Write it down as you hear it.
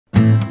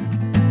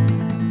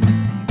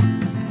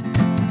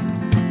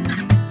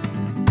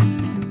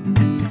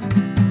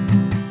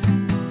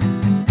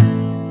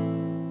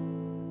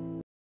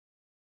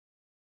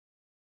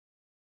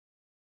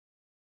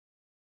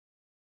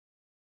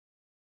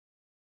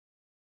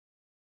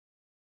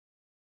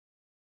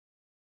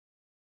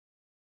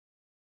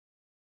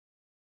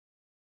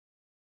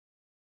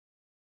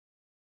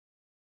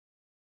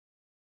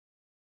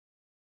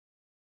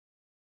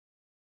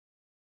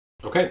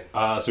Okay,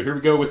 so here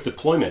we go with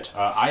deployment.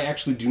 I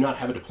actually do not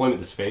have a deployment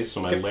this phase,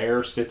 so my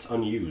lair sits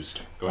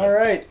unused. Go ahead. All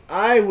right,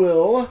 I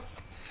will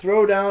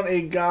throw down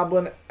a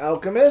Goblin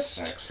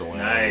Alchemist. Excellent.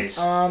 Nice.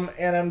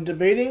 And I'm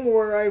debating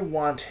where I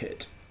want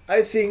it.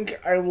 I think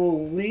I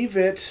will leave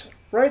it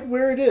right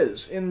where it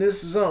is in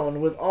this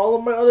zone with all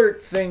of my other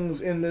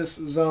things in this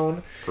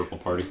zone. Purple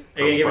party.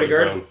 Are you gonna give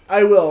it a guard? Zone.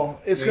 I will.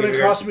 It's You're going to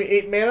gonna cost me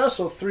 8 mana,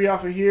 so 3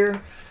 off of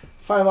here,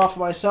 5 off of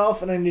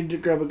myself, and I need to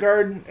grab a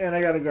guard, and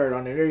I got a guard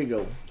on there. There you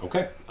go.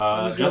 Okay,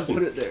 I'm just Justin.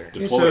 going to put it there. Okay,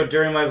 Deploy. so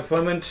during my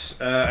deployment,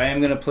 I am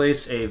going to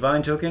place a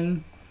Vine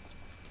token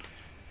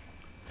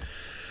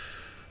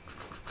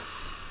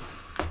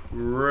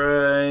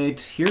right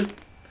here,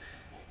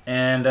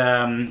 and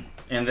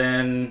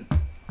then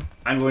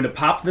I'm going to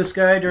pop this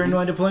guy during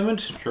my deployment.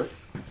 Sure.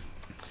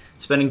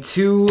 Spending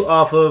 2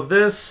 off of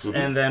this,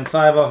 and then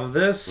 5 off of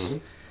this,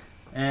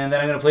 and then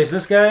I'm going to place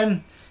this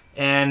guy.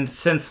 And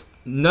since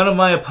none of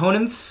my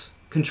opponents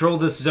control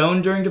this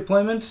zone during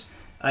deployment,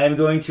 I am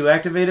going to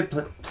activate it,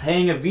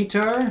 playing a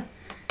Vitar,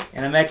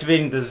 and I'm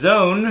activating the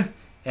zone,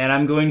 and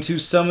I'm going to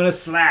summon a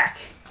Slack.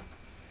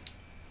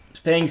 It's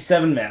paying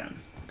 7 mana.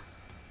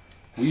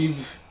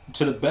 We've,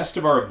 to the best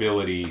of our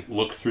ability,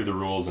 looked through the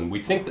rules, and we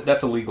think that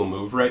that's a legal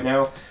move right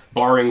now,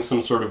 barring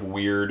some sort of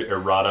weird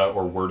errata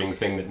or wording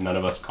thing that none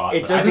of us caught.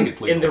 It But I think it's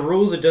doesn't, legal. in the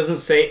rules, it doesn't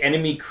say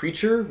enemy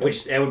creature,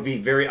 which that would be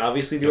very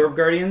obviously the Orb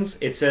Guardians.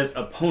 It says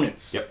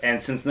opponents. Yep. And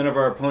since none of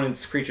our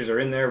opponents' creatures are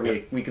in there,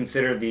 we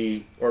consider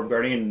the Orb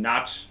Guardian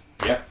not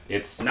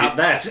it's not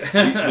that.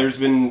 there's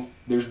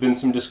been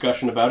some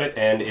discussion about it,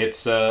 and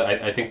it's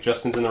I think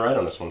Justin's in the right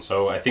on this one.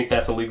 So I think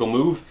that's a legal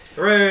move.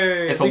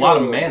 Hooray! It's a lot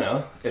of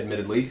mana,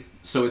 admittedly,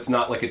 so it's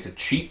not like it's a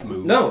cheap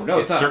move. No,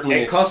 it's not. certainly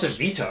It costs a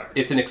Vitar.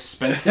 It's an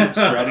expensive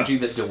strategy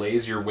that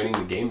delays your winning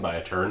the game by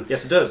a turn.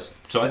 Yes, it does.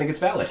 So I think it's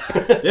valid.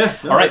 Yeah.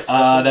 No, All right,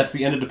 that's that's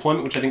the end of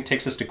deployment, which I think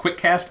takes us to quick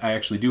cast. I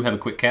actually do have a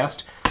quick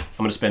cast. I'm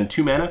going to spend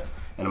 2 mana,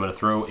 and I'm going to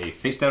throw a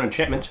face down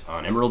enchantment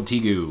on Emerald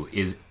Tegu.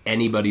 Is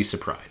anybody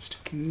surprised?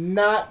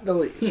 Not the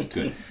least.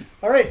 Good.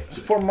 All right,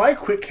 for my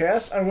quick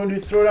cast, I'm going to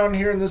throw down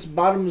here in this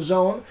bottom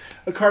zone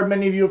a card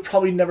many of you have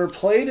probably never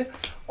played,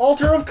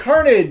 Altar of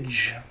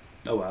Carnage.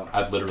 Oh wow.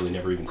 I've literally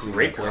never even seen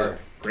Great it played. card.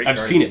 Great I've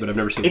card. seen it, but I've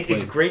never seen it played.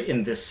 It's great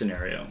in this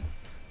scenario.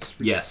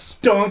 Yes.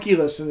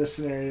 Donkeyless in this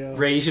scenario.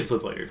 Ray, you should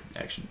flip all your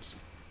actions.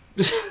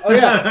 Oh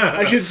yeah,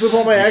 I should flip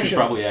all my You actions. should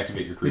probably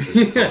activate your creatures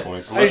at some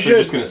point. Unless should. they're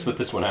just going to sit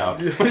this one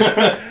out.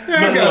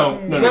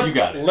 no, you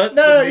got it.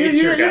 No,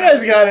 you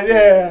guys got it.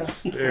 Yeah.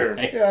 There.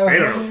 Right. I don't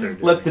know what they're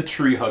doing. Let the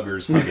tree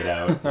huggers hug it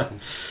out.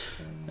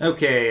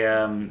 Okay.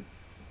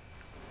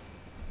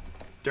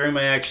 During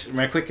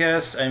my quick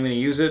cast, I'm going to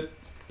use it.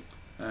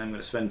 I'm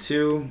going to spend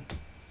 2,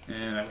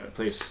 and I'm going to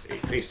place a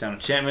face down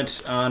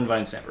enchantment on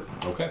Vine Snapper.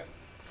 Okay.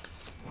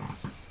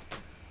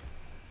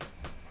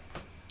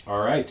 All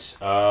right.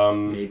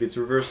 Maybe it's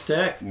reverse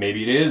attack.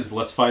 Maybe it is.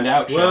 Let's find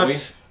out, shall we?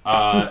 What?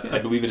 I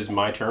believe it is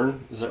my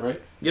turn. Is that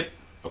right? Yep.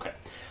 Okay.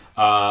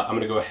 I'm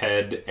going to go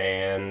ahead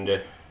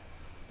and...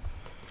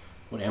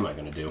 What am I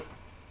going to do?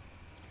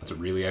 That's a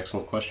really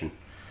excellent question.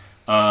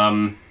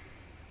 I'm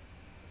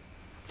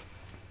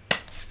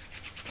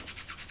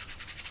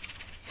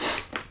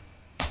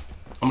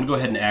going to go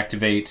ahead and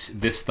activate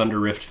this Thunder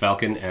Rift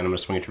Falcon, and I'm going to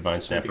swing at your Vine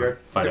Snapper.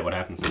 Find out what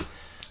happens.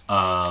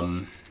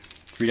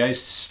 3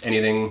 dice.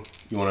 Anything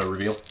you want to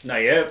reveal?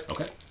 Not yet.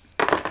 Okay.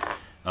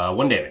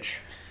 1 damage.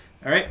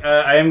 All right.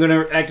 I am going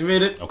to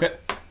activate it. Okay.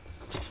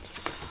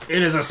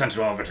 It is a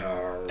Sentinel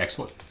Avatar.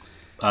 Excellent.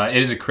 It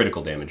is a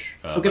critical damage,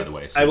 by the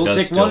way. So I will it does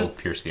take still 1.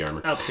 pierce the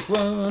armor. I'll take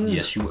 1.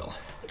 Yes, you will.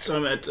 So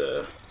I'm at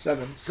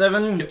 7.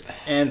 7. Yep.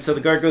 And so the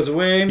guard goes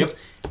away. Yep.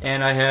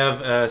 And I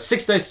have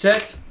 6 dice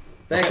attack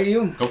back at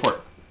you. Go for it.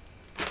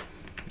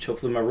 Which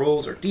hopefully my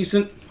rolls are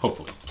decent.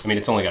 Hopefully. I mean,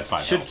 it's only got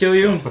 5 Should health, kill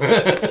you. so.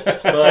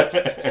 But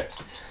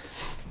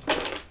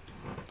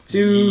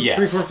 2, Yes.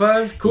 3, 4,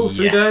 5. Cool.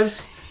 3 Yeah.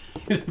 dies.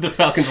 The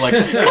Falcon's like,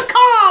 What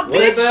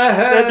the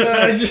heck?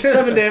 That's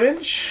 7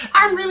 damage.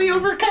 I'm really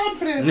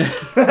overconfident.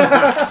 All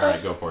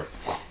right, go for it.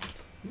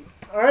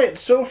 All right,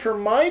 so for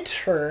my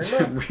turn,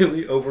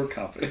 Really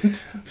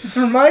overconfident.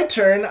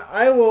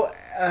 I will.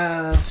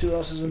 Let's see what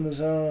else is in the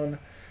zone.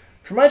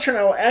 For my turn,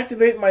 I will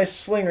activate my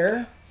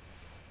Slinger,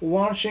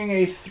 launching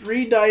a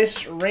 3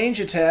 dice range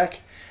attack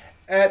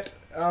at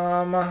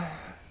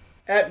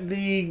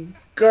the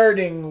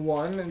guarding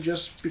one, and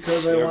just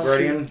because I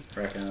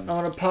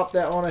want to pop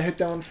that one. I hit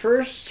down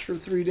first for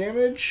 3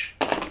 damage,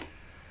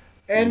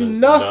 and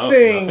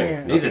nothing.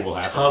 These Nothing will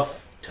are happen.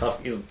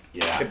 tough.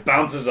 Yeah. It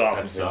bounces off.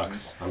 That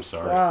sucks. I'm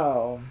sorry.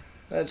 Wow,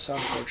 that's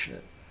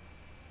unfortunate.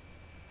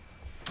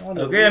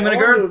 Okay, I'm gonna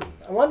guard.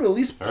 I want to at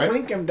least All right.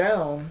 plink him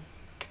down.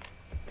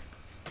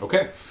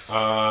 Okay.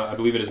 I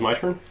believe it is my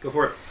turn. Go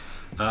for it.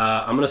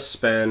 I'm going to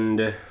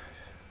spend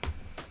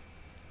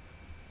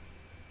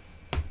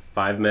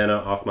 5 mana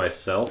off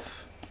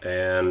myself,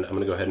 and I'm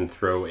going to go ahead and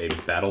throw a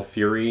Battle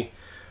Fury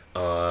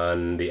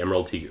on the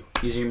Emerald Tegu.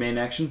 Using your main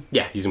action?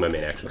 Yeah, using my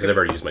main action, because I've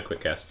already used my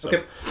quick cast. So.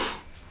 Okay.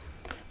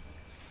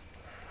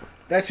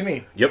 Back to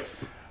me. Yep.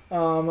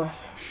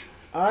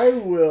 I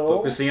will.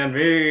 Focusing on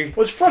me.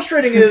 What's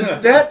frustrating is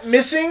that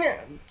missing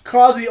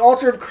caused the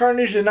Altar of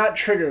Carnage to not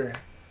trigger.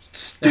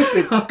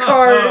 Stupid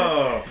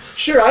card.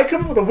 Sure, I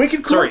come up with a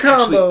wicked cool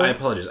combo. Actually, I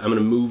apologize. I'm going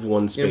to move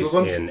one space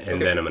in,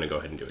 and then I'm going to go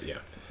ahead and do it, yeah.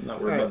 I'm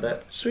not worried about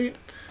that. Sweet.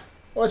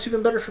 Well, that's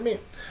even better for me.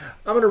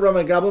 I'm going to run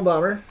my Goblin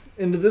Bomber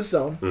into this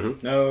zone.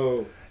 Mm-hmm.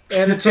 No.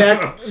 And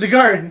attack the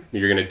guard.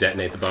 You're going to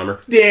detonate the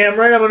bomber? Damn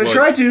right, I'm going to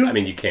try to. I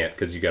mean, you can't,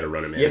 because you got to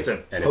run him in. You have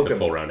to and it's a him.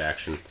 full round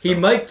action. So. He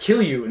might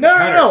kill you in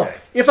No. attack.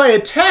 If I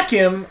attack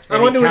him, I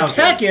want to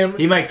attack him.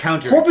 He might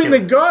counter. Hoping the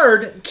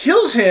guard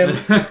kills him,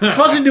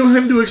 causing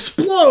him to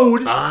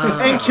explode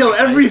and kill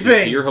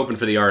everything. So you're hoping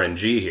for the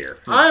RNG here.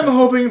 I'm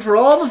hoping for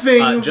all the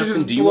things.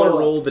 Justin, do you want to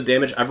roll the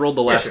damage? I've rolled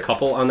the last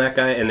couple on that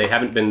guy, and they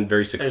haven't been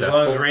very successful. As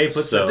long as Ray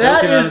puts so. the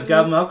token on his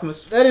Goblin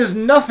Alchemist. That is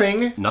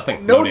nothing.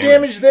 Nothing. No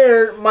damage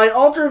there. My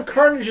Altar of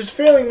Carnage is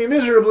failing me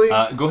miserably. Go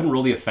ahead and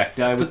roll the effect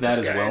die with that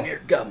as well.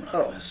 Goblin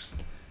Alchemist.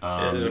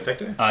 There's an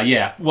effect die?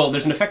 Yeah. Well,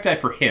 there's an effect die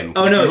for him.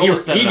 Oh, no, he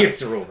gets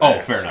to roll that. Oh,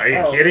 fair enough. Are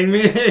you kidding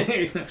me?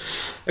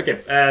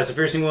 Okay, it's a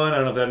piercing one. I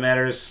don't know if that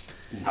matters.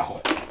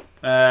 No.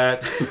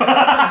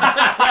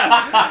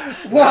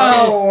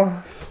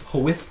 Wow.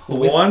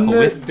 One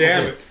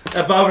damage.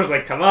 That bomber's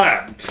like, come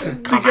on.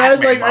 The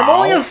guy's like, I'm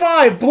only a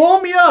 5.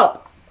 Blow me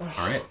up.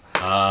 Alright.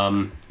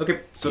 Okay,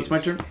 so it's my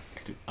turn.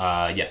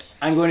 Yes.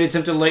 I'm going to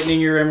attempt to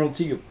lightning your Emerald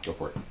Teague. Go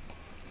for it.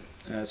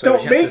 So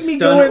don't make me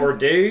go in. Or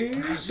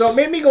daze. Don't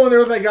make me go in there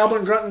with my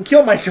Goblin Grunt and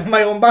kill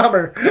my own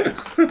bomber.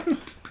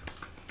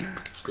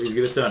 Please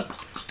get a stun.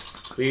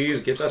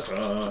 Please get that stun.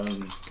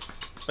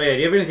 Oh yeah, do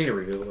you have anything to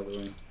reveal, by the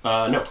way?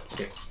 No.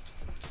 Okay.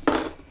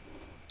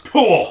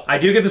 Cool. I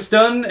do get the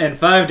stun and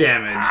 5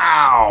 damage.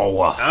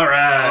 Ow!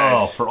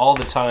 Alright. Oh, for all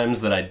the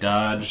times that I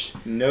dodged.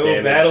 No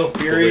Battle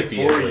Fury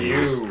for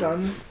you.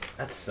 Stun.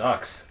 That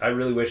sucks. I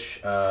really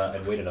wish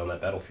I'd waited on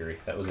that Battle Fury.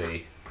 That was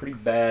a pretty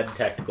bad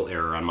tactical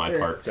error on my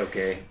part. It's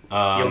okay.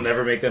 You'll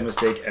never make that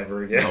mistake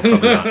ever again. No,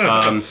 probably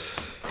not.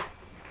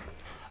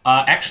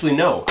 Actually,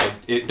 no.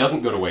 It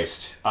doesn't go to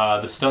waste.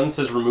 The stun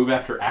says remove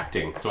after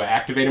acting. So I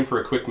activate him for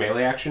a quick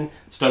melee action.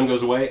 Stun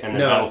goes away, and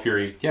then Battle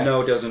Fury... Yeah.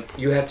 No, it doesn't.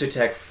 You have to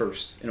attack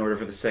first in order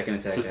for the second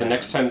attack. It says the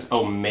next time...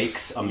 Oh,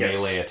 makes a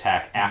melee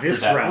attack after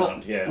this that.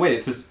 round, yeah. Wait,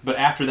 it says... But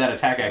after that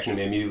attack action, it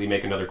may immediately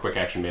make another quick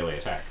action melee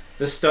attack.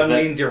 The stun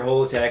means your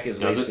whole attack is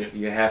Does wasted.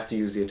 You have to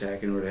use the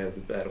attack in order to have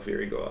the Battle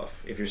Fury go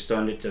off. If you're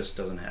stunned, it just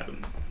doesn't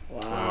happen.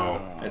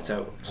 Wow. That's how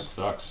it works. That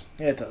sucks.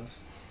 Yeah, it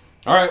does.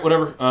 All right,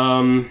 whatever.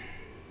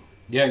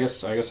 Yeah, I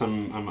guess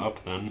I'm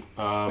up then.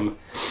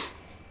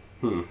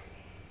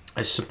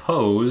 I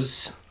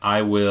suppose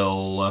I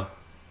will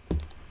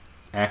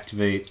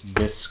activate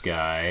this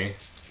guy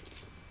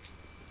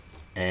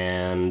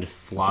and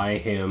fly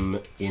him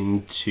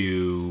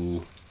into...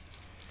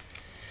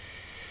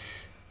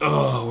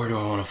 Oh, where do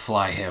I want to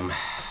fly him?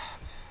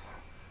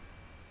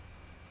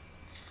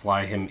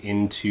 Fly him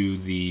into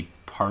the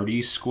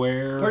party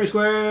square. Party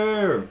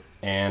square!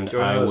 And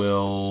Join I us.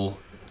 will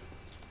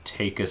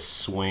take a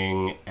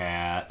swing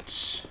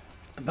at...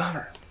 The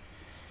bomber.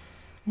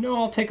 No,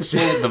 I'll take a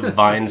swing at the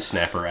Vine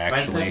Snapper,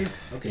 actually. Vine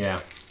Snapper? Okay. Yeah.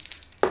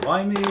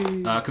 Why me?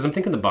 Because I'm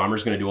thinking the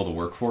bomber's going to do all the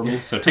work for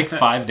me. So take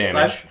 5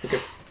 damage. 5? Okay.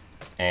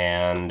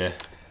 And...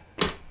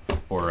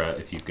 Or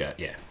if you've got...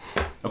 Yeah.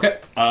 Okay.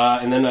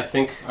 And then I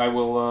think I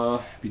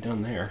will be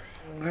done there.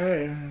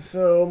 Okay,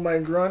 so my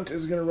Grunt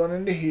is going to run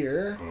into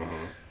here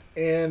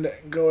and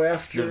go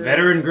after... The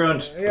veteran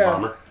Grunt. The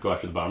bomber. Go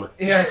after the bomber.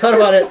 Yeah, I thought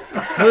about it.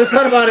 I really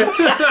thought about it.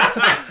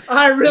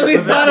 I really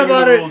thought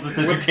about it. It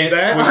says you can't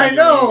swing I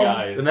know.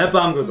 When that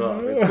bomb goes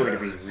off, it's going to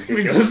be It's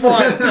gonna be ridiculous.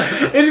 fun.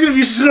 It's going to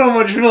be so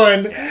much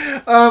fun.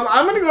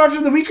 I'm going to go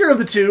after the weaker of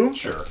the two.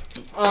 Sure.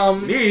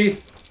 Me?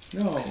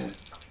 No.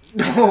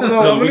 No,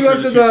 I'm going to go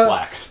after the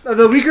slacks.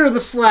 the weaker of the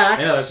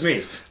slacks. Yeah, that's me.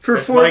 For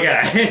That's 4 my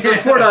guy. for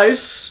 4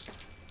 dice.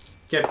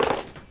 Okay.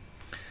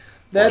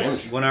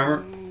 That's 1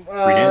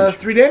 armor.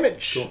 3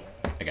 damage. Cool.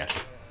 I got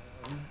you.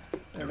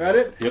 I got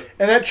it. Yep.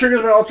 And that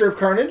triggers my Altar of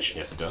Carnage.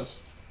 Yes, it does.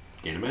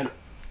 Gain a mana.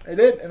 I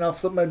did, and I'll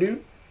flip my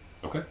dude.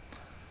 Okay.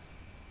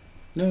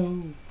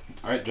 No.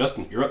 All right,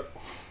 Justin, you're up.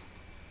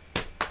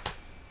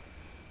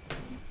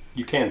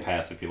 You can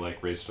pass if you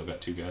like. Ray's still got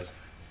 2 guys.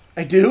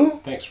 I do?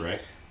 Thanks,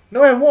 Ray.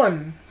 No, I have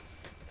 1.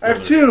 I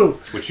have 2.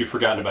 Which you've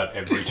forgotten about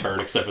every turn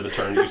except for the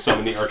turn you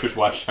summon the Archer's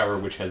Watchtower,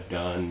 which has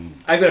done...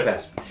 I've got a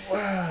pass.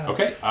 Wow.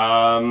 Okay,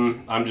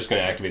 I'm just going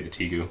to activate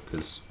the Tigu,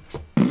 because...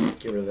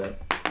 Get rid of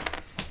that.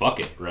 Fuck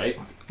it, right?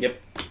 Yep.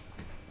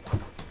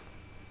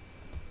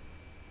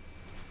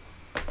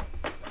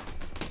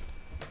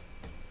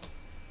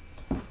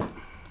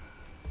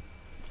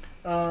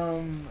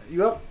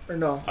 You up or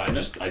no? I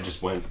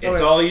just went... It's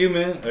all you,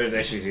 man. Or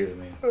actually, it's you,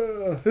 man.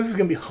 This is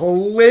gonna be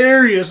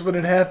hilarious when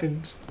it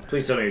happens.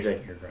 Please tell me you're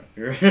taking your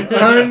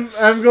Grunt.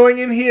 I'm going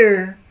in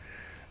here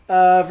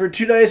for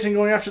 2 dice and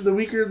going after the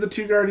weaker of the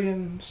 2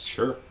 guardians.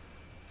 Sure.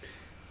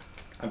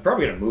 I'm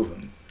probably going to move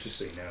him, just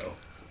so you know.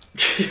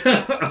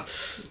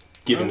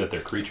 Given that they're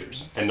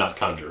creatures, and not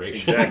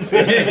conjuration.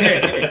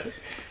 Exactly.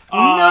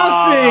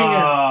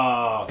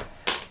 Nothing!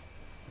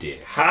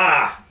 Dick.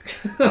 Ha!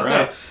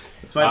 Alright.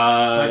 It's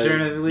my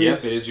turn, I believe.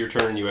 Yep, it is your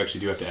turn. You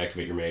actually do have to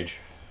activate your mage.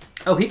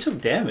 Oh, he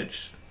took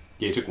damage.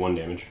 Yeah, he took 1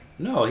 damage.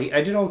 No,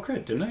 I did all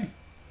crit, didn't I?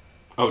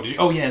 Oh, did you?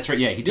 Oh, yeah, that's right.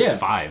 Yeah, he took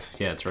 5.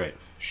 Yeah, that's right.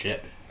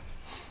 Shit.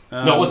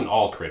 No, it wasn't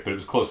all crit, but it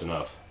was close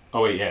enough.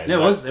 Oh wait, yeah. It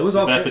was all. Is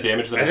that crit. the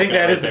damage that I think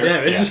that is the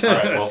damage. Yeah. All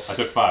right. Well, I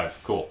took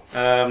 5. Cool.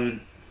 I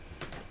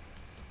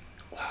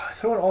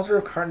throw an Altar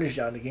of Carnage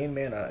down to gain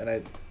mana, and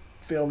I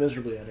fail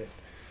miserably at it.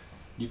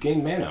 You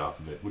gained mana off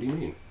of it. What do you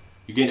mean?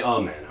 You gained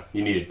mana.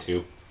 You needed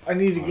 2. I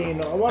need to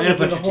gain. I want to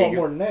gain a whole lot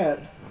more than that.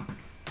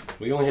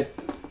 We only had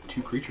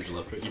 2 creatures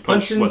left. You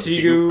punch into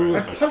you.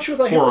 I punch with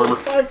like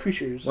 5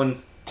 creatures.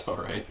 One. All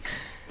right.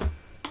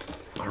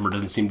 Armor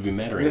doesn't seem to be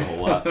mattering a whole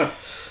lot.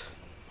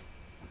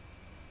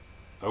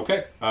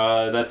 Okay,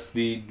 that's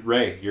the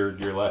Ray. You're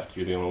left.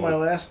 You're the only one. My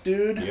last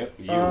dude. Yep.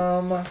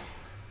 You.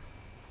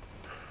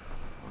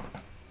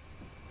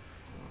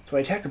 So I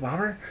attack the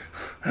bomber.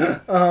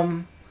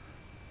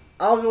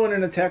 I'll go in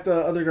and attack the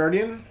other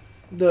guardian,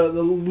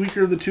 the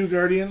weaker of the 2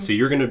 guardians. So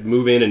you're gonna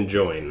move in and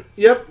join.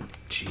 Yep.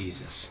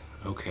 Jesus.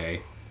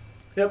 Okay.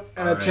 Yep,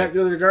 and attack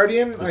the other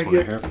guardian. I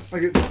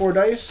get 4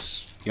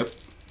 dice. Yep.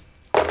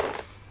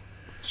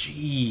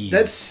 Jeez.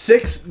 That's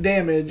 6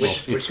 damage.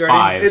 It's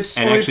 5, It's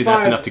and only actually 5,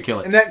 that's enough to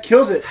kill it. And that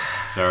kills it.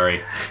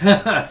 Sorry.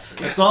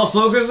 It's all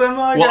focus on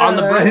my Well, guys. on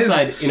the bright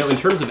side, in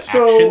terms of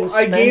So actions,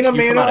 I gain a spent, you come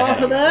mana out off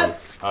ahead of that.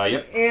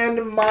 Yep.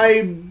 And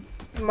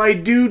my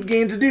dude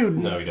gains a dude.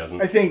 No, he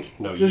doesn't. I think.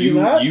 No, Does he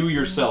not? you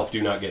yourself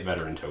do not get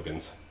veteran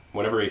tokens.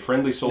 Whenever a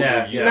friendly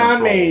soldier you control...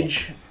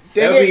 Non-mage.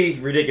 That would be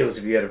ridiculous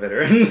if you had a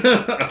veteran.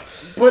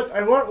 But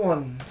I want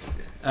one.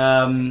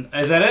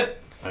 Is that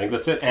it? I think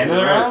that's it. End of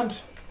the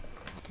round?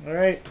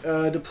 Alright,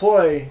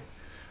 deploy.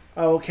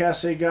 I will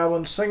cast a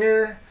Goblin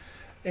Slinger,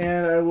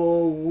 and I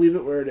will leave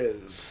it where it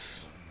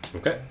is.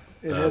 Okay.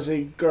 It has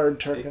a guard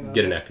token.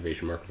 Get an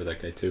activation marker for that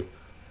guy, too.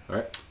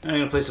 Alright. I'm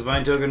going to place a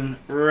Vine token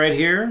right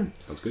here.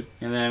 Sounds good.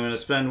 And then I'm going to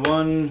spend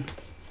 1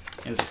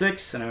 and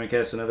 6, and I'm going to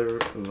cast another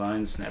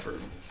Vine Snapper.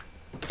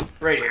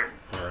 Right here.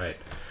 Alright.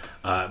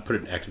 Put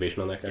an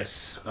activation on that guy.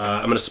 Yes.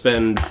 I'm going to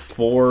spend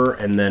 4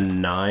 and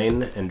then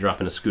 9 and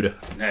drop in a Scuda.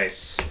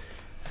 Nice.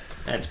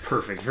 That's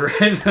perfect for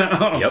right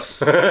now. Yep.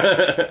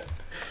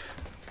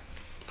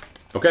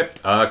 Okay,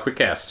 quick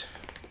cast.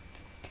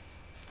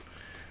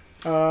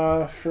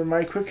 For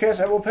my quick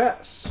cast, I will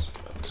pass.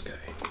 Oh, this guy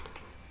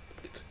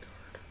gets a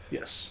guard.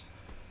 Yes.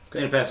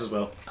 Okay. And pass as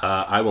well.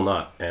 I will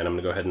not, and I'm going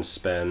to go ahead and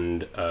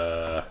spend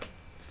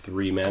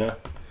 3 mana,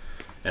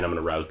 and I'm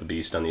going to rouse the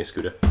beast on the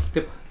Escuda.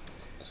 Yep.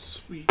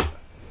 Sweet.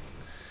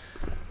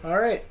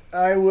 Alright,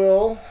 I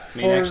will...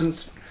 Main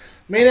actions?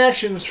 Main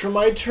actions. For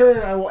my turn,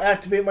 I will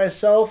activate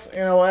myself,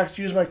 and I will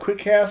use my quick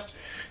cast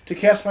to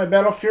cast my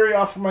Battle Fury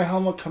off of my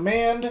Helm of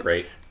Command.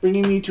 Great.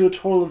 Bringing me to a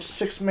total of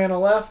 6 mana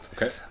left.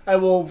 Okay. I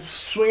will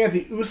swing at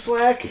the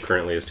Uslak. Who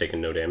currently has taken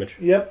no damage.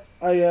 Yep.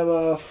 I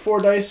have 4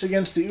 dice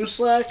against the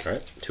Uslak.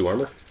 Alright, 2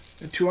 armor.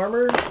 And 2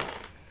 armor.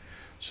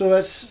 So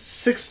that's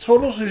 6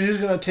 total, so he's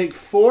going to take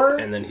 4.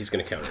 And then he's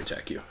going to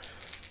counterattack you.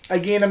 I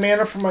gain a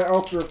mana from my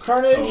Altar of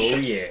Carnage. Oh,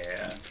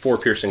 yeah. 4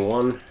 piercing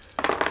 1.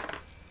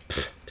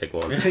 Take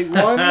 1. Take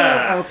 1.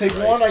 I'll take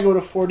 1. I go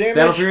to 4 damage.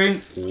 Battle Fury.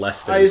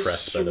 Less than I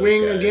impressed by those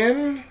swing guys.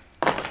 again.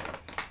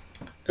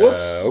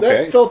 Whoops.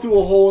 Okay. That fell through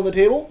a hole in the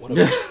table. What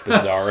a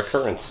bizarre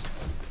occurrence.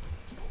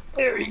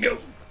 There you go.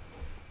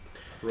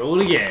 Roll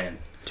it again.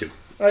 2.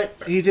 Alright,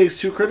 he takes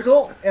 2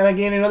 critical, and I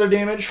gain another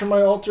damage from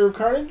my Altar of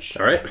Carnage.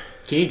 Alright.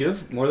 Can you do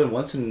it more than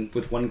once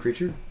with one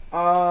creature?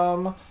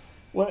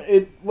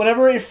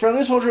 Whenever a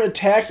friendly soldier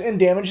attacks and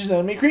damages an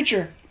enemy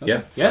creature. Okay.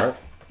 Yeah. Yeah. Right.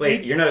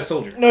 Wait, you're not a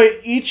soldier. No,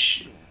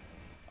 each...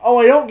 Oh,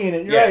 I don't gain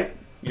it. You're right.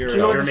 You're, So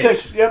you're you're up to mage.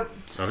 6. Yep.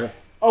 Okay.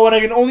 Oh, and I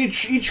can only...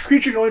 Each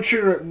creature can only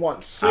trigger it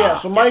once. So yeah,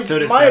 so my so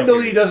does my Battle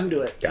ability Fury. doesn't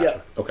do it.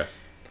 Gotcha. Yeah. Okay.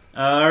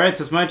 Alright,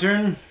 so it's my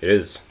turn. It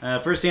is.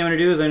 First thing I'm going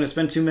to do is I'm going to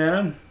spend 2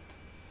 mana.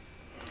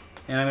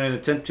 And I'm going to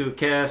attempt to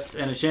cast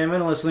an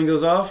enchantment unless something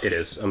goes off. It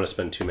is. I'm going to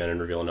spend 2 mana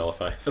and reveal and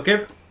nullify.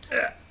 Okay.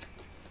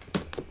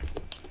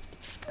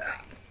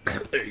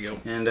 There you go.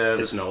 And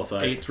It's this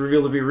nullified. 8's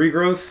revealed to be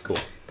regrowth. Cool.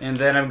 And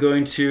then I'm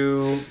going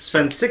to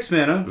spend 6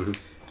 mana. Mm-hmm.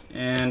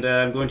 And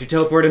I'm going to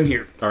teleport him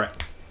here. Alright.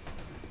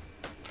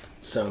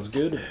 Sounds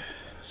good.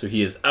 So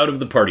he is out of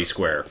the party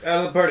square. Out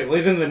of the party. Well,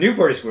 he's in the new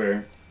party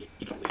square.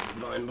 You can leave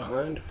the vine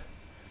behind.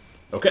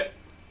 Okay.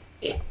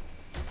 There's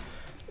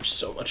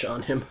so much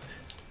on him.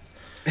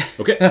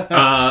 Okay.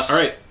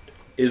 Alright.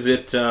 Is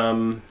it...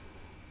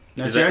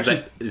 That's your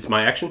action. It's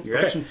my action? Your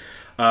Okay. action.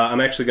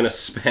 I'm actually going to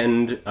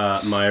spend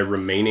my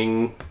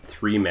remaining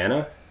 3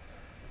 mana,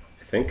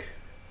 I think.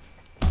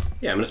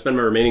 Yeah, I'm going to spend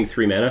my remaining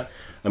 3 mana.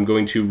 I'm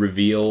going to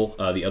reveal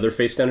the other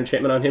face-down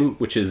enchantment on him,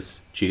 which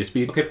is Cheetah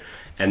Speed. Okay.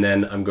 And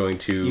then I'm going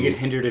to... You get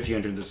hindered if you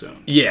enter the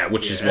zone. Yeah,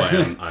 which is why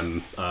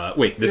I'm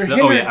wait, this You're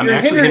is... Oh, hindered- yeah, I'm you're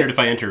actually hindered- hindered if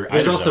I enter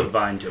There's either also zone.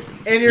 vine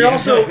tokens. And you're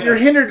also... You're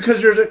hindered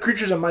because there's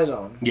creatures in my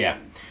zone. Yeah.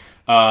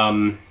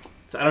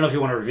 So I don't know if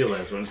you want to reveal that.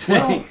 Is what I'm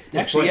saying.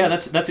 Well, actually, yeah,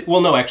 that's well,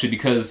 no, actually,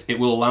 because it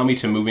will allow me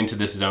to move into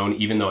this zone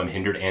even though I'm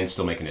hindered and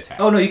still make an attack.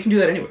 Oh no, you can do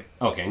that anyway.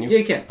 Oh, can you? Yeah,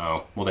 you can.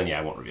 Oh, well then, yeah,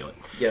 I won't reveal it.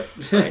 Yep.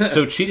 Right,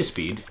 so cheetah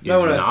speed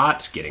is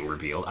not getting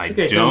revealed. I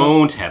Okay,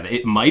 don't have it.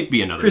 It might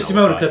be another. Chris, you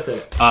might cut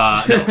that.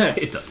 No,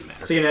 it doesn't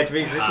matter. So you can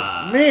activate your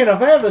creature. Man,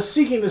 if I have a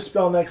Seeking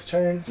Dispel next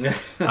turn.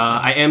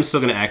 I am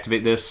still going to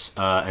activate this,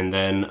 and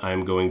then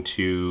I'm going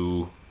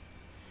to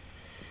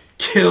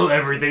kill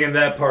everything in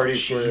that party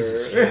square.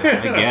 Jesus,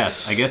 yeah,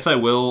 I guess I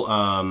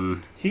will.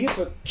 He gets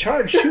a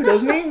charge too,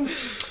 doesn't he?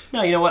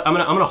 No, you know what? I'm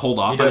gonna hold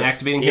off on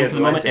activating him for the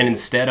moment, and lightsaber.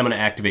 instead I'm gonna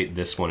activate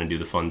this one and do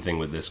the fun thing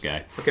with this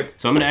guy. Okay.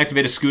 So I'm gonna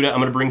activate a Scuda. I'm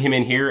gonna bring him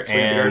in here, Swing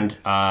at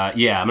the and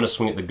yeah, I'm gonna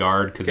swing at the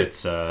guard because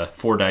it's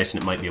 4 dice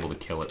and it might be able to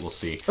kill it. We'll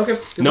see. Okay.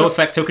 No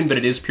effect token, but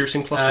it is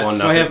piercing plus 1.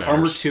 So I have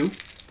armor 2.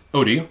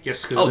 Oh, do you?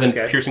 Yes, because Oh, of then this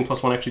guy. piercing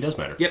plus 1 actually does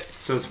matter. Yep.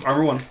 So it's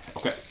armor 1.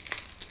 Okay.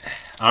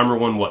 Armor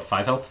 1, what?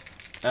 5 health?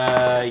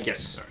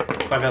 Yes.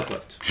 5 health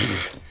left.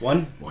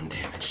 1. 1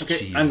 damage. Okay.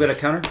 Jesus. I'm gonna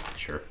counter.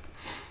 Sure.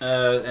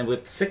 And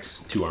with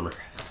 6. 2 armor.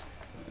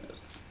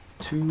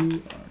 2 armor.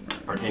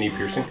 Aren't any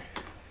piercing?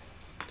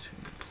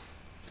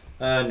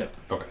 No.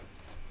 Okay.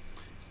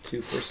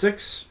 2, 4,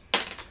 6.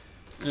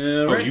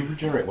 Oh, Right. you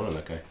regenerate 1 on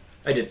that guy.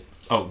 I did.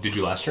 Oh, did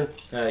you last turn?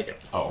 Yeah.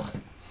 Oh, okay.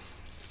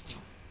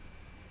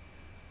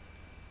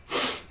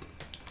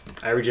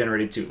 I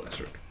regenerated 2 last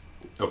round.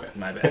 Okay.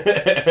 My bad.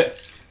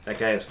 That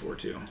guy has 4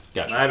 too.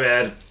 Gotcha. My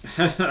bad.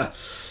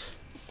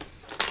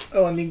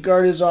 Oh, and the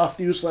guard is off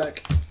the Uslack.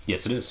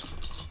 Yes, it is.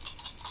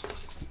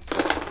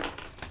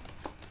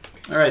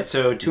 Alright,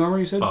 so 2 armor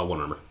you said?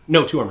 1 armor.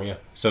 No, 2 armor, yeah.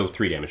 So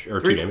 3 damage. Or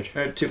 2 damage.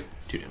 2.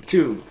 2 damage.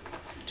 2.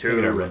 Take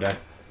it out, red die.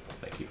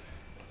 Thank you.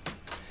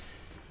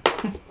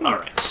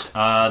 Alright.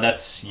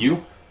 That's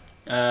you?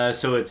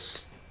 So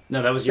it's...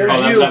 No, that was your...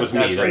 There's Oh, you. that was me.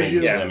 That's That right, means,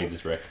 you. that means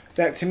it's Rick.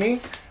 Back to me.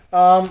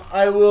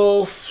 I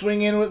will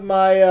swing in with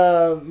my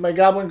my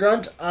Goblin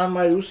Grunt on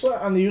my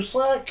on the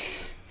Uslack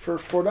for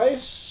 4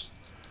 dice.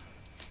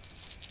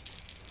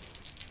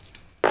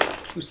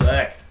 Who's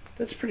that?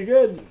 That's pretty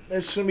good.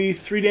 That's going to be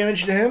 3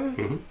 damage to him.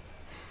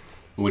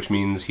 Mm-hmm. Which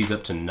means he's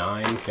up to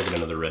 9. Can I get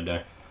another red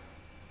die?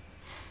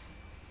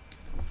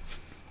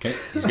 Okay,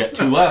 he's got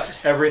 2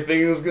 left. Everything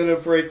is gonna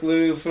break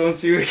loose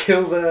once you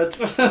kill that.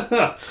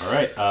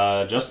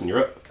 Alright, Justin, you're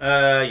up.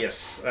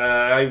 Yes.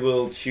 I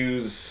will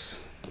choose...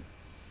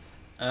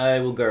 I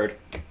will guard.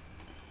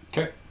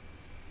 Okay.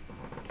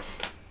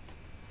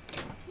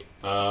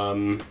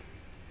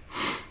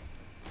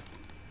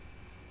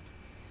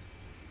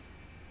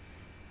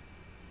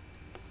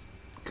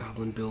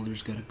 Goblin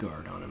Builder's got a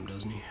guard on him,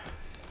 doesn't he?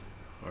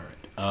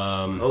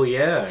 Alright. Oh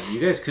yeah, you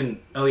guys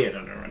couldn't... Oh yeah,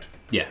 no, never mind.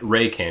 Yeah,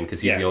 Ray can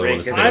because he's Yeah, the only Ray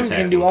one that's can. been I'm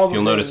attacking. gonna do all the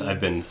You'll notice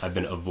things. I've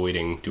been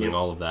avoiding doing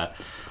all of that.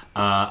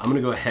 I'm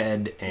gonna go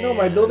ahead and No,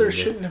 my builder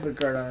shouldn't have a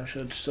guard on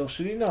him.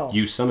 Should he? No.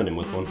 You summon him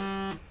with one.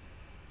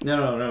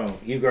 No.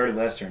 You guarded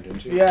last turn,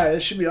 didn't you? Yeah,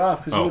 it should be off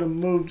because Oh. he would have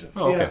moved.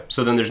 Oh, okay. Yeah.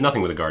 So then there's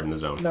nothing with a guard in the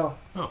zone. No.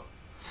 Oh.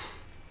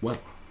 Well,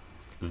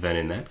 then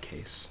in that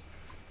case,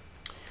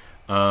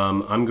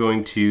 I'm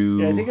going to.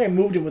 Yeah, I think I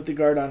moved him with the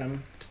guard on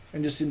him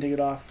and just didn't take it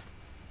off.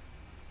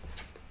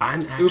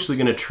 I'm actually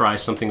going to try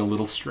something a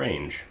little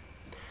strange.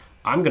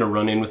 I'm going to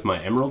run in with my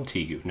Emerald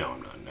Tegu. No,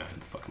 I'm not. No, the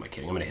fuck am I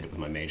kidding? I'm going to hit it with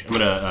my Mage. I'm going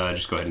to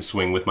just go ahead and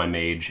swing with my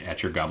Mage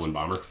at your Goblin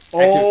Bomber.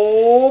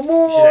 Oh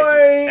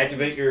boy!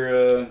 Activate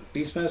your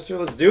Beastmaster.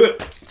 Let's do it.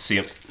 Let's see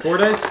him. 4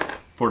 dice.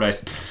 4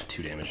 dice.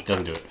 2 damage.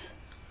 Doesn't do it.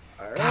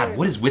 All God, right.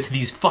 what is with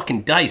these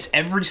fucking dice?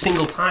 Every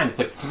single time, it's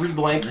like 3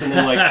 blanks and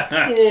then like,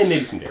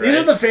 maybe some damage. These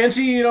are the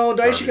fancy, dice you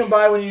Garbage. can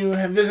buy when you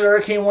visit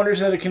Arcane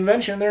Wonders at a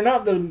convention. They're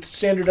not the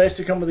standard dice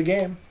that come with the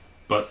game.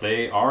 But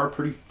they are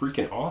pretty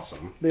freaking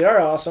awesome. They are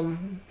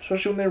awesome,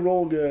 especially when they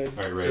roll good. All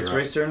right, So Ray, it's you're up.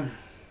 Ray's turn.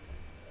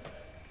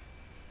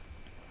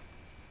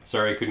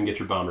 Sorry I couldn't get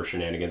your bomber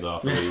shenanigans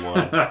off the way you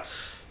wanted.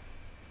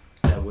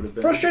 That would have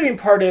been... Frustrating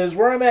part is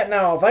where I'm at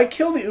now. If I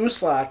kill the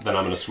Uslack, Then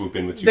I'm going to swoop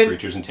in with 2 Then-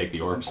 creatures and take the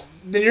orbs.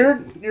 then you're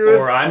Or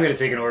with, I'm going to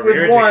take an orb. with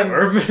You're going to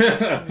one.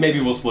 take an orb. Maybe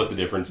we'll split the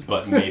difference,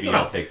 but maybe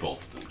I'll take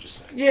both of them.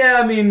 Just saying.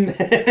 Yeah, I mean...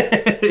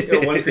 You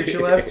got 1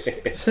 creature left?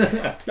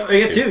 No,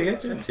 you got 2. You got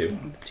 2. 2.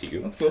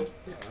 Tegu. That's good.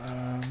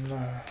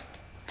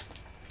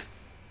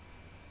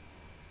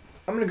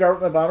 I'm gonna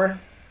guard with my bomber.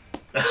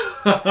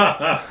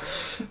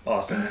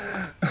 Awesome.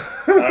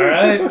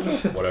 Alright.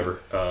 Whatever.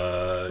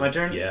 It's my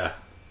turn? Yeah.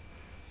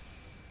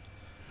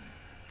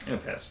 I'm going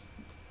to pass.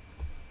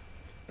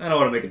 I don't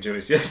want to make a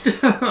choice yet.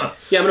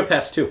 Yeah, I'm going to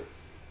pass 2.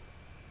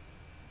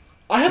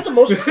 I had the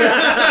most.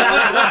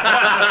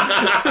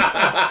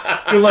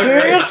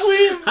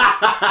 Seriously?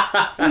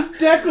 This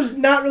deck was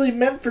not really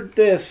meant for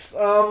this.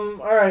 All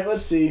right,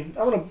 let's see.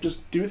 I'm gonna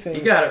just do things.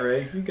 You got it,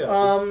 Ray. You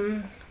got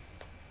it.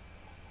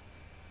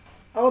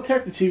 I'll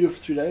attack the Tegu for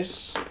 3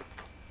 dice.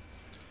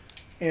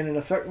 And an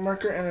effect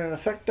marker and an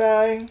effect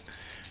die.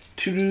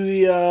 To do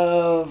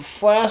the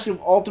Flask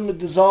of Ultimate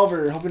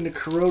Dissolver, hoping to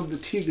corrode the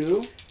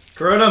Tegu.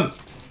 Corrode him.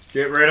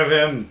 Get rid of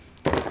him.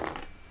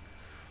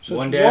 So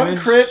One it's damage.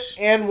 1 crit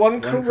and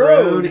 1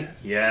 corrode.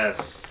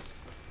 Yes.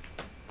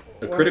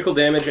 A critical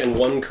damage and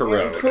 1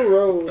 corrode.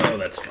 Corrode. Oh,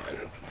 that's fine.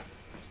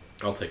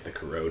 I'll take the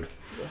corrode.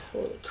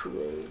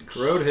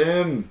 Corrode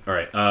him. All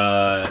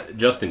right,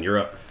 Justin, you're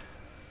up.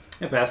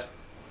 Yeah, pass.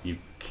 You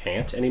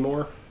can't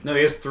anymore. No,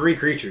 he has 3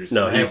 creatures.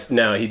 No,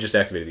 he just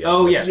activated the.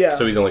 Oh alchemist, yeah.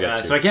 So he's only got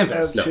 2. So I can't I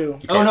pass. have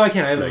 2. No, No, I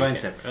can't. I have No, a you vine can't.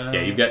 step.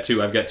 Yeah, you've got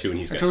 2. I've got 2, and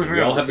he's got 2. totally We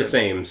all forgot have the this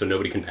same, so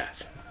nobody can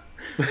pass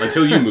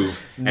until you move.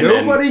 And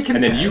Nobody can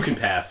and then pass. you can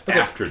pass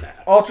after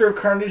that. Altar of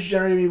Carnage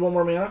generated me 1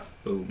 more mana.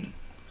 Boom.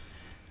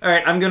 All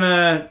right, I'm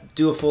gonna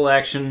do a full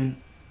action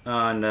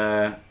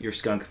on your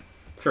skunk.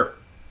 Sure.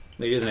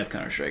 He doesn't have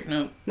Counter Strike.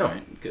 No. No. All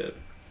right, good.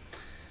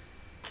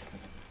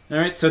 All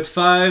right, so it's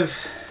 5.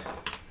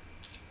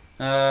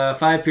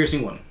 5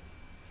 piercing 1.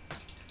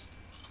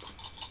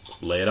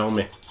 Lay it on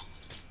me.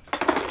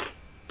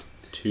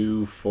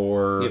 2,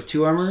 4. You have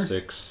 2 armor.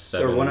 6,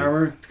 7. Or 1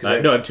 armor. No,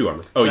 I have 2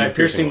 armor. Oh, So you I have have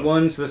piercing 1.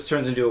 1, so this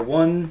turns into a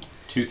 1.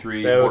 2,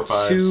 3, So 4,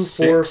 5, 2, 6.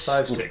 4,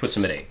 5, Which 6. puts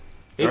him at 8.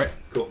 8. All right.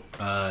 Cool.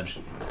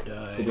 Just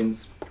die. Cool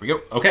beans. Here we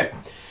go. Okay.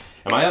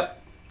 Am I up?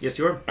 Yes,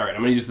 you are. All right,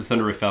 I'm going to use the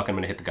Thunder Ray Falcon. I'm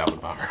going to hit the Goblin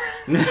Bomber.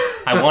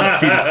 I want to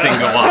see this thing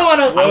go up.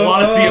 I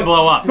want to see it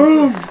blow up.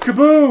 Boom!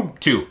 Kaboom!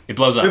 2. It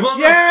blows up. It blows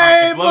Yay!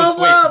 up. It It blows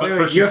blows up! Wait, but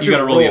first you you have to got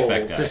to roll the roll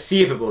effect die. to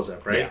see if it blows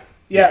up, right? Yeah.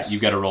 Yes. You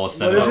got to roll a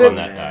 7 What up is on it?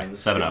 that die. Man,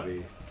 7 up.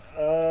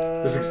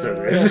 This is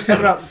 7, right? It was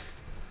 7 up.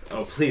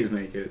 Oh, please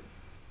make it.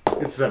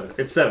 It's 7.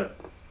 It's 7.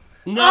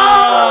 No!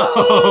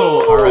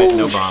 All right,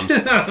 no bombs.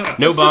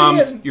 No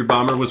bombs. Your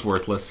bomber was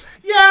worthless.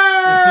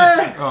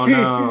 Yeah! Oh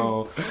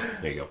no.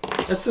 There you go.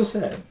 That's so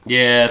sad.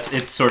 Yeah,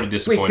 it's sort of Wait,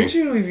 disappointing.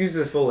 couldn't you have used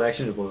this full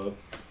action to blow up?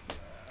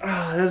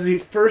 That was the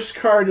first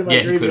card in my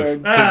Yeah, you could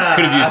have.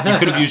 graveyard. You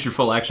could have used your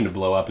full action to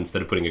blow up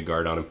instead of putting a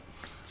guard on him.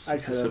 I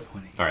could have.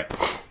 Disappointing. All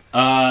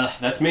right.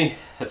 That's me.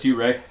 That's you,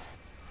 Ray.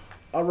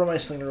 I'll run my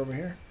slinger over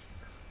here.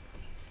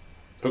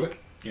 Okay.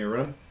 You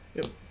run?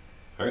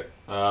 All right.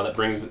 That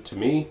brings it to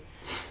me,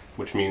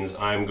 which means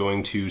I'm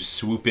going to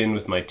swoop in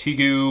with my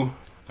Tigu,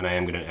 and I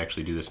am going to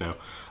actually do this now.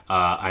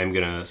 I'm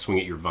going to swing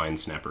at your Vine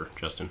Snapper,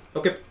 Justin.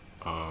 Okay.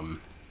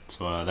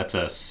 So that's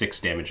a 6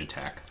 damage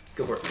attack.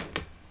 Go for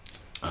it.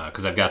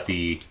 Because I've got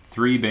the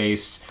 3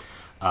 base,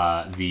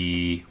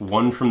 the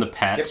 1 from the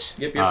pet,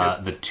 Yep.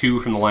 the 2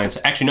 from the lions.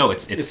 Actually, no,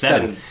 it's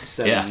 7.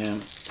 7, Yeah, yeah.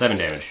 7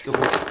 damage. Go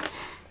for it.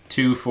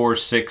 2, 4,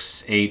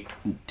 6, 8,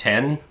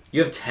 10.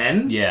 You have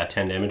 10? Yeah,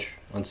 10 damage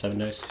on 7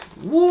 dice.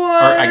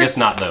 What? Or I guess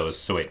not those.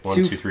 So wait, 1,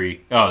 2,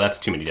 3. Oh, that's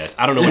too many dice.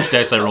 I don't know which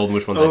dice I rolled and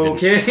which ones I didn't.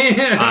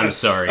 Okay. I'm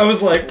sorry. I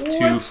was like,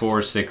 2,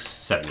 4, 6,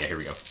 7. Yeah, here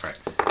we go. All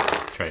right.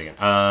 Try it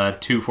again.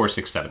 2, 4,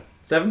 6, 7.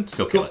 7?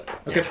 Still kill it.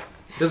 Okay. Yeah.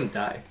 It doesn't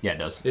die. Yeah, it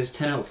does. It has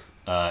 10 health.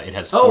 It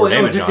has Oh, 4 no, it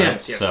damage took on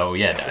damage, it. yes. So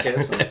yeah, it does. Okay,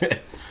 that's fine.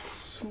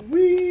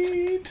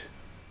 Sweet.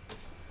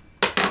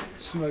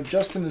 So now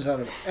Justin is out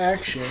of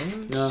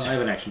action. No, I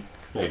have an action.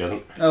 No, he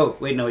doesn't. Oh,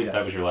 wait, no, he That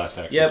doesn't. was your last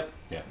action. Yep.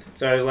 Yeah.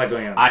 Sorry, there's a lot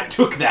going on. I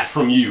took that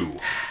from you.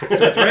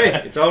 That's right.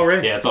 It's all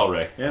right. Yeah, it's all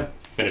right. Yeah.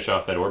 Finish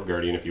off that Orb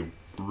Guardian if you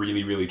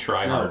really, really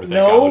try No. hard with that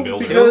No, Goblin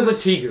Builder.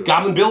 because- Kill the Tigu.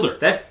 Goblin Builder.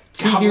 That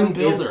Goblin Tigu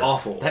is Builder.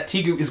 awful. That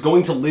Tigu is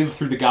going to live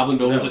through the Goblin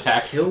Builder's No,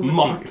 attack kill the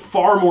Tigu.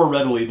 far more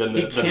readily than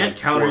the, He than can't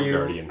the counter Orb you.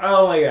 Guardian.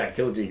 Oh my god,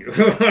 kill the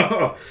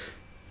Tigu.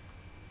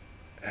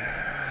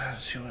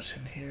 Let's see what's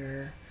in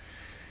here.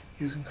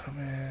 You can come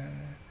in.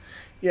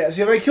 Yeah,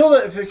 see if I kill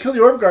the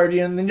Orb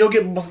Guardian, then you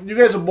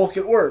guys will both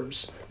get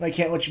orbs. And I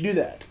can't let you do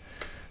that.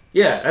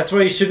 Yeah, that's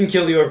why you shouldn't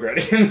kill the Orb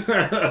Guardian.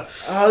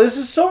 This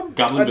is so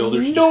Goblin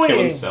Builder should just annoying. kill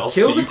himself,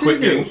 Kill so you the quit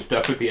Tigu. getting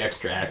stuck with the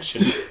extra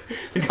action.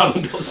 The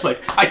Goblin Builder's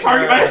like, I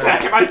target my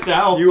attack at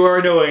myself! You are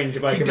annoying to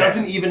my He command.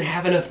 doesn't even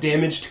have enough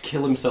damage to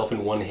kill himself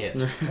in one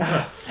hit.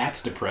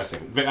 That's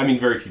depressing. I mean,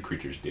 very few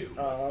creatures do.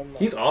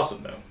 He's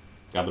awesome, though.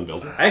 Goblin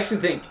Builder. I actually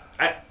think...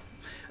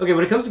 Okay,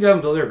 when it comes to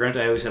Goblin Builder or Grunt,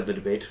 I always have the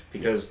debate,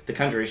 because the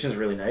Conjuration is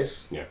really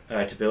nice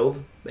to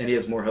build, and he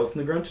has more health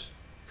than the Grunt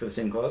for the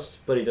same cost,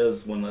 but he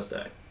does 1 less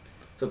die.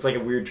 So it's like a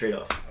weird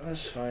trade-off.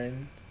 That's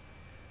fine.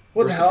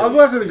 What the hell? I'll go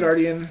after the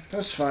Guardian.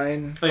 That's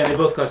fine. Oh yeah, they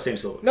both cost the same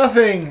skill.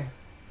 Nothing.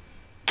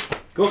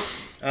 Cool.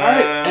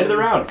 Alright, end of the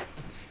round.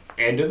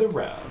 End of the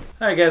round.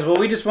 Alright guys, well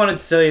we just wanted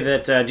to tell you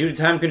that due to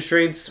time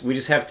constraints, we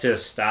just have to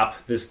stop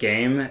this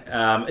game.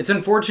 It's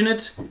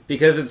unfortunate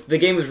because the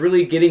game was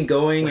really getting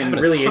going and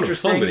really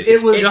interesting.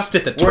 It was just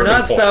at the We're turning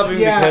not point. stopping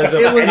because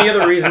of it was- any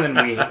other reason than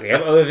we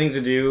have other things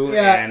to do.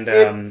 Yeah,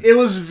 And it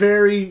was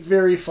very,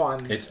 very fun.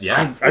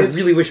 I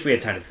really wish we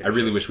had time to finish. I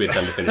really wish we had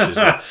time to finish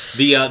this.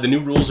 The new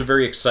rules are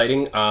very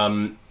exciting.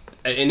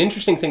 An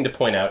interesting thing to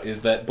point out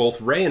is that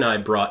both Ray and I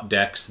brought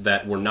decks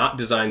that were not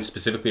designed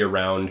specifically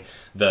around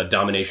the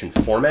Domination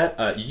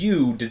format.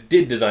 You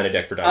did design a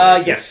deck for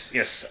Domination.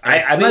 Yes.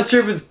 I'm not sure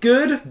if it's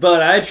good,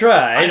 but I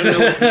tried. I don't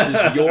know if this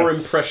is your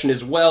impression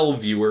as well,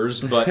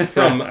 viewers, but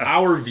from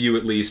our view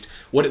at least,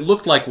 what it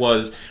looked like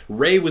was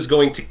Ray was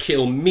going to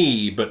kill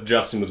me, but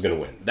Justin was going to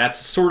win. That's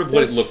sort of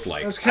what it looked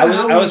like.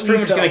 I was pretty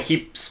much going to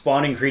keep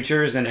spawning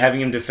creatures and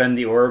having him defend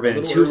the orb, and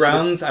in 2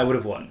 rounds I would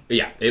have won.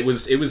 Yeah, it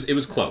was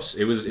close.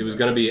 It was was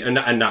going to be, and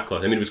not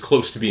close. I mean, it was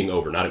close to being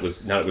over. Not it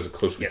was a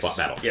closely fought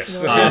battle.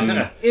 Yes.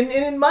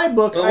 In my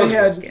book, I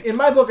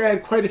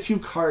had quite a few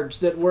cards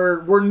that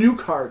were new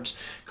cards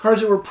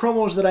that were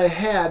promos that I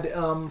had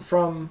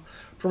from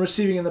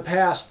receiving in the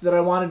past that I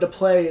wanted to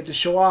play to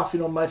show off,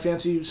 my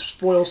fancy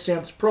foil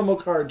stamped promo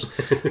cards.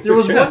 There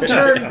was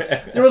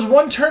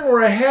one turn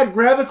where I had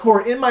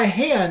Gravicore in my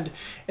hand,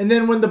 and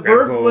then when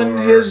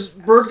his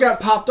bird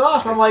got popped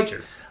off, I'm like,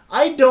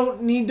 I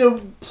don't need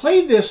to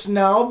play this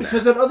now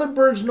because that other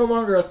bird's no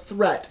longer a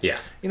threat. Yeah.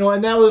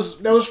 And that was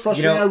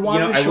frustrating. I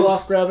wanted to show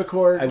off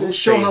Gravicore to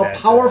show how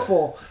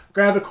powerful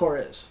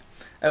Gravicore is.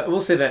 I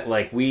will say that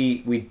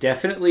we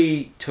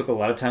definitely took a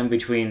lot of time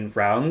between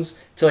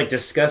rounds to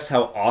discuss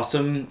how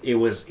awesome it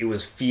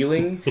was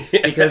feeling,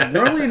 because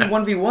normally in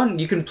 1v1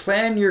 you can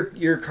plan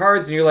your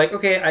cards and you're like,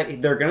 okay,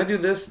 they're gonna do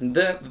this and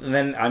that, and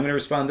then I'm gonna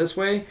respond this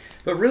way.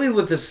 But really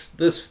with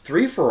this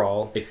free for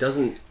all, it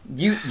doesn't.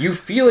 You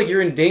feel like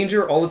you're in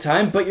danger all the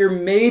time, but your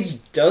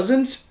mage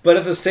doesn't. But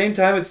at the same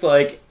time, it's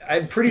like,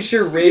 I'm pretty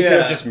sure Ray could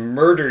have just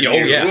murdered you. Oh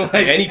yeah,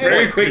 any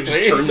very quickly.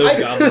 Just turn those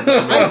goblins.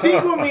 I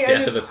think when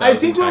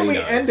we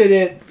ended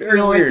it,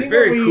 very weird,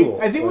 very cool.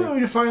 I think when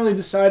we finally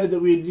decided that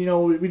we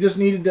just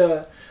needed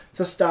to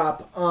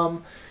stop.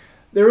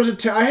 There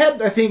was I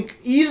had, I think,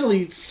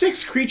 easily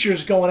 6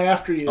 creatures going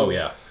after you. Oh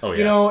yeah.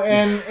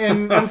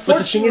 And unfortunately, but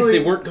the thing is, they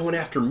weren't going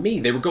after me.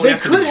 They were going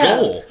after the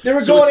goal. They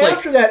were going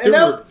after that. There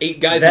were 8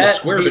 guys in the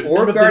square, but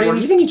none of them were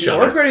hitting each other.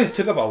 The Orb Guardians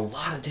took up a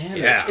lot of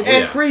damage. Yeah.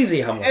 It's crazy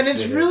how much. And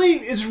it's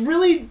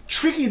really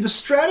tricky. The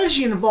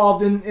strategy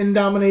involved in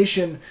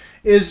Domination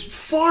is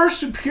far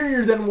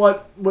superior than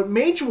what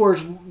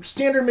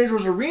standard Mage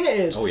Wars Arena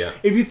is. Oh yeah.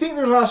 If you think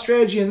there's a lot of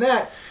strategy in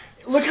that.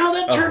 Look how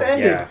that turn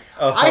ended. Yeah.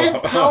 I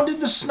had pounded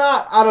the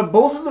snot out of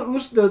both of the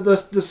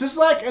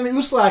Sislak and the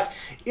Uslak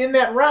in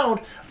that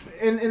round,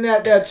 in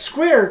that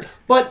square,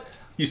 but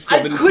you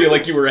still didn't feel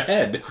like you were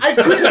ahead. I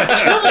couldn't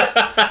kill it.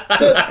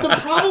 The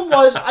problem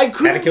was I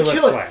couldn't kill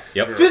it.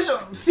 Yep.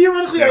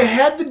 Theoretically, I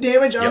had the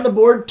damage on the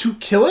board to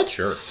kill it.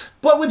 Sure.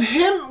 But with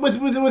him, with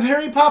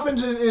Harry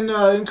Poppins and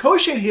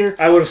Koshade here,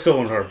 I would have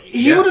stolen her.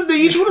 They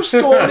each would have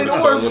stolen an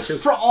orb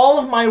for all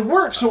of my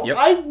work. So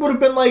I would have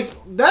been like,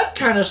 that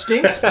kind of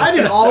stinks. I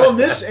did all of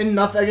this and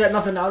I got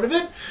nothing out of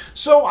it.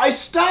 So I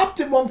stopped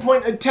at one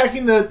point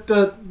attacking the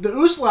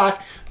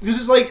Uslak because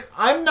it's like,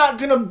 I'm not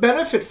going to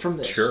benefit from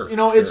this. Sure.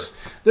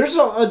 There's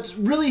a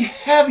really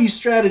heavy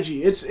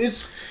strategy. It's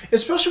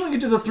especially when you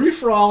get to the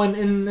 3-for-all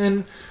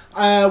and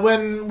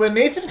when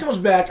Nathan comes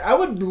back, I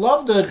would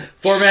love to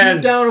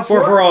shoot down a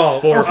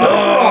 4-for-all.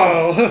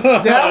 4-for-all.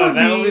 That would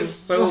be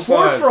so the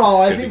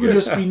 4-for-all. I think would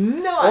just be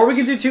nuts. Or we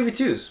could do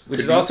 2v2s, which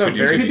is also a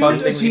very fun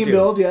thing to do. Team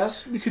build,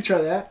 yes, we could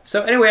try that.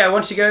 So anyway, I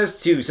want you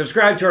guys to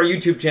subscribe to our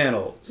YouTube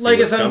channel, like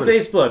us on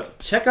Facebook,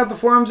 check out the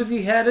forums if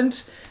you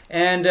hadn't.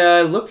 And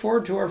look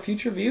forward to our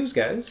future views,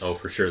 guys. Oh,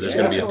 for sure. There's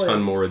going to be a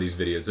ton more of these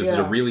videos. This is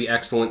a really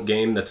excellent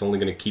game that's only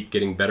going to keep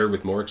getting better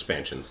with more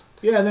expansions.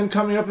 Yeah, and then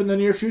coming up in the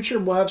near future,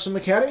 we'll have some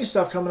Academy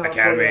stuff coming out.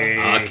 Academy.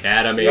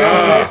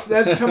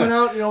 That's coming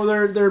out.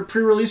 They're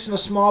pre-releasing a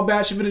small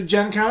batch of it at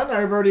Gen Con.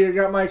 I've already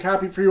got my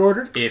copy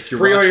pre-ordered. If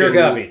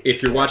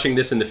you're watching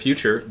this in the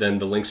future, then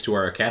the links to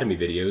our Academy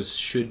videos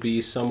should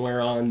be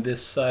somewhere on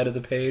this side of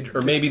the page,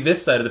 or maybe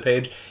this side of the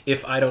page,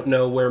 if I don't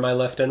know where my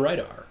left and right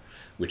are,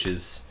 which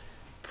is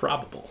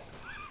probable.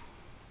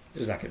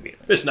 There's not going to be.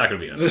 There's not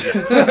going to be.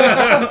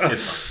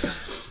 It's fine.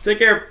 Take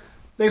care.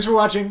 Thanks for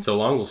watching. So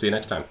long. We'll see you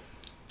next time.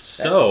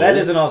 So that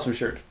is an awesome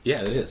shirt. Yeah,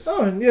 it is.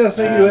 Oh, yes,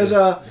 thank you.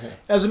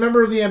 As a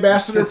member of the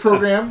ambassador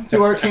program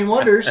to Arcane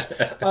Wonders,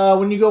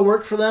 when you go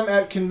work for them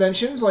at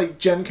conventions like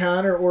Gen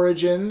Con or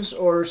Origins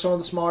or some of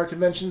the smaller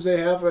conventions they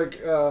have,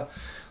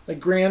 like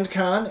Grand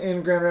Con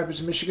in Grand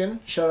Rapids, Michigan.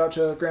 Shout out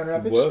to Grand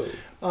Rapids. Whoa.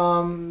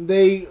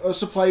 They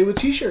supply you with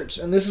T-shirts,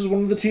 and this is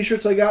one of the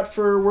T-shirts I got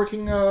for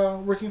working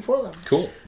for them. Cool.